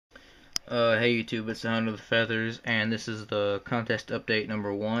Hey YouTube, it's the Hound of the Feathers, and this is the contest update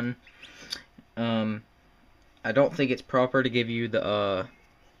number 1. Um, I don't think it's proper to give you the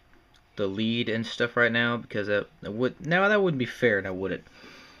lead and stuff right now because that wouldn't be fair, now would it?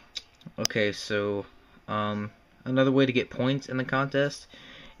 Okay, so another way to get points in the contest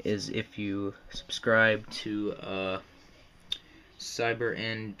is if you subscribe to Cyber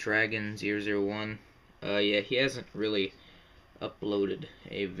and Dragon 001. Yeah, he hasn't really uploaded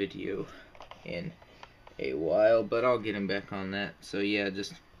a video in a while, but I'll get him back on that. So yeah,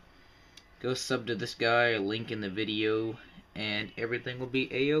 just go sub to this guy, link in the video, and everything will be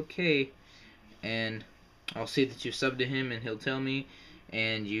a-okay. And I'll see that you sub to him, and he'll tell me,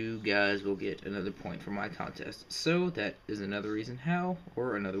 and you guys will get another point for my contest. So that is another reason how,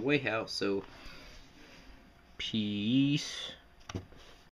 or another way how. So peace.